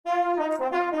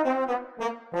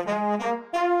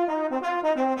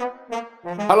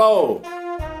Hello,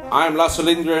 I'm Lasse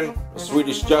Lindgren, a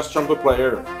Swedish jazz trumpet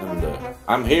player, and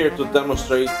I'm here to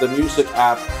demonstrate the music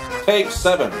app Take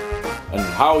 7 and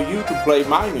how you can play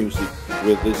my music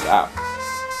with this app.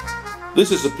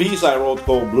 This is a piece I wrote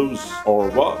called Blues or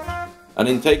What? And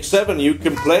in Take 7 you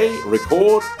can play,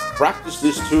 record, practice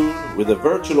this tune with a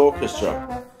virtual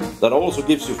orchestra that also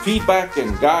gives you feedback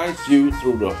and guides you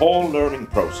through the whole learning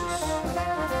process.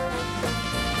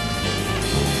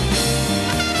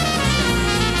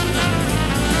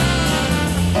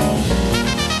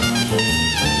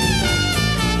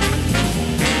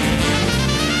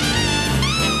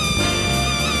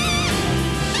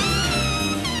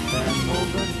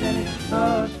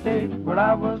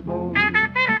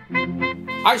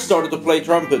 I started to play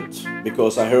trumpet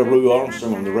because I heard Louis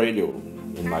Armstrong on the radio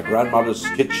in my grandmother's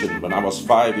kitchen when I was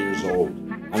 5 years old,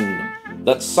 and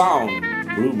that sound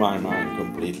blew my mind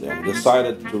completely, and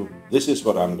decided this is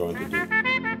what I'm going to do.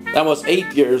 When I was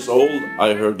 8 years old,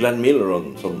 I heard Glenn Miller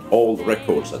on some old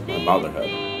records that my mother had,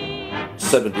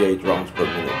 78 rounds per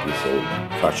minute, this old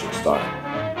fashioned style,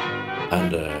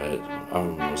 and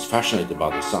I was fascinated by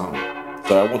the sound.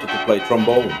 So I wanted to play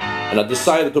trombone, and I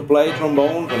decided to play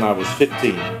trombone when I was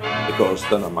 15, because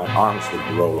then my arms would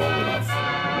grow long enough.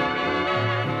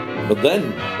 But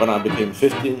then, when I became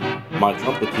 15, my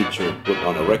trumpet teacher put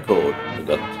on a record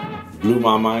that blew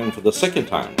my mind for the second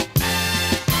time.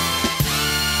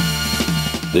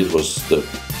 This was the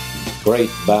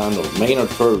great band of Maynard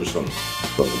Ferguson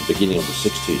from the beginning of the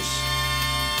 60s.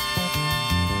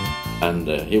 And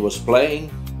he was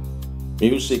playing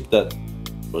music that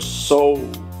was so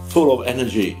full of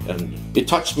energy, and it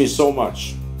touched me so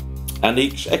much. And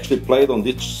he actually played on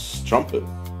this trumpet.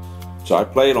 So I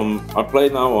played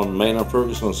now on Maynard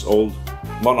Ferguson's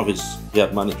he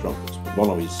had many trumpets, but one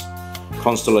of his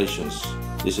Constellations.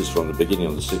 This is from the beginning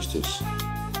of the 60s.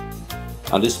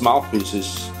 And this mouthpiece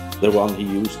is the one he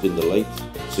used in the late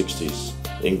 60s,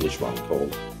 the English one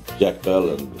called Jack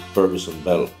Bell and Ferguson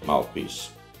Bell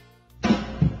mouthpiece.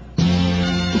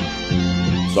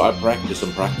 So I practiced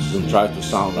and tried to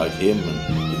sound like him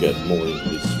and to get more into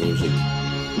this music.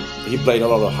 He played a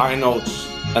lot of high notes,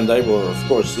 and they were of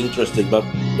course interesting, but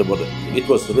it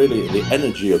was really the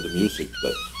energy of the music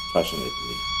that fascinated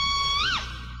me.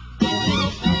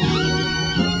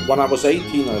 When I was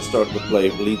 18, I started to play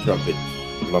lead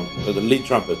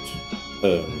trumpet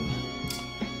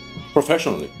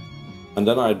professionally. And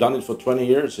then I've done it for 20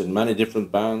 years in many different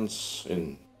bands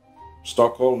in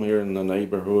Stockholm, here in the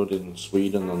neighborhood, in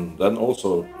Sweden, and then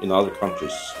also in other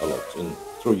countries a lot,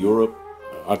 through Europe.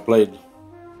 I played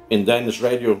in Danish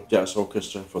radio jazz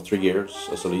orchestra for 3 years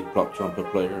as a lead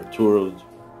trumpet player, toured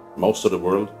most of the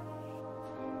world.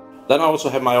 Then I also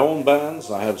have my own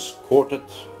bands. I have quartet,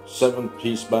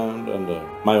 7-piece band, and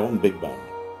my own big band.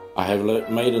 I have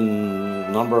made a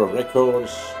number of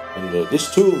records, and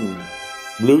this tune,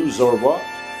 Blues or What,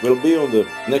 will be on the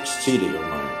next CD of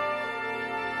mine.